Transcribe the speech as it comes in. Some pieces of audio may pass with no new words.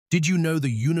Did you know the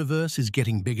universe is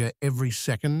getting bigger every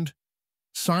second?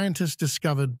 Scientists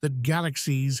discovered that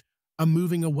galaxies are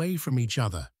moving away from each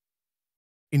other.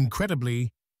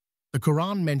 Incredibly, the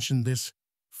Quran mentioned this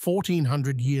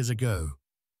 1400 years ago.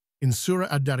 In Surah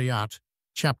Adh-Dhariyat,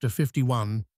 chapter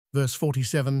 51, verse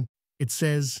 47, it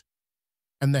says,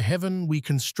 "And the heaven we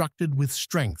constructed with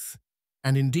strength,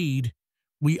 and indeed,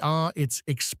 we are its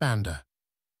expander."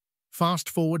 Fast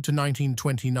forward to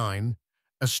 1929,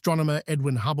 astronomer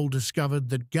Edwin Hubble discovered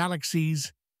that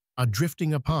galaxies are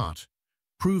drifting apart,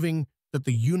 proving that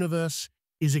the universe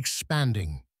is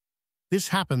expanding. This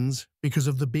happens because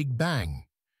of the Big Bang.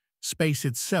 Space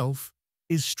itself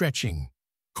is stretching,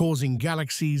 causing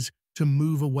galaxies to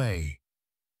move away.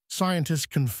 Scientists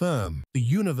confirm the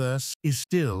universe is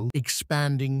still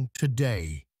expanding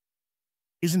today.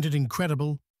 Isn't it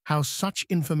incredible how such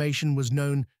information was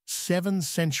known 7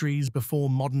 centuries before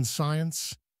modern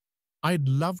science? I'd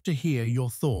love to hear your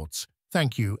thoughts.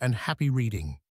 Thank you and happy reading.